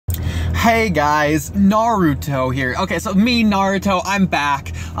Hey guys, Naruto here. Okay, so me, Naruto, I'm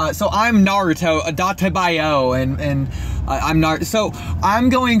back. So I'm Naruto, Adatabayo, and I'm Naruto. So I'm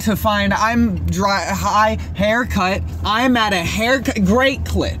going to find, I'm high haircut. I'm at a haircut, Great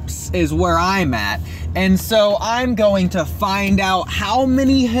Clips is where I'm at. And so I'm going to find out how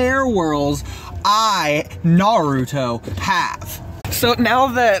many hair whirls I, Naruto, have. So now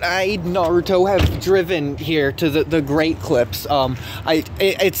that I, Naruto, have driven here to the Great Clips,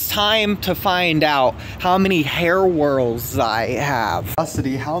 it's time to find out how many hair whirls I have.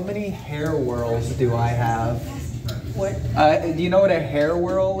 Curiosity, how many hair whirls do I have? What? Do you know what a hair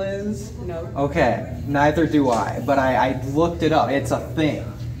whirl is? No. Okay, neither do I, but I looked it up. It's a thing.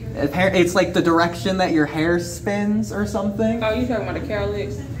 It's like the direction that your hair spins or something. Oh, you talking about the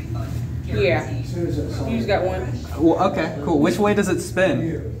cowlicks? Yeah. You just got one. Well, okay, cool. Which way does it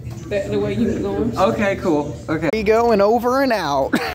spin? The way you was going. Okay, cool. Okay. We going over and out.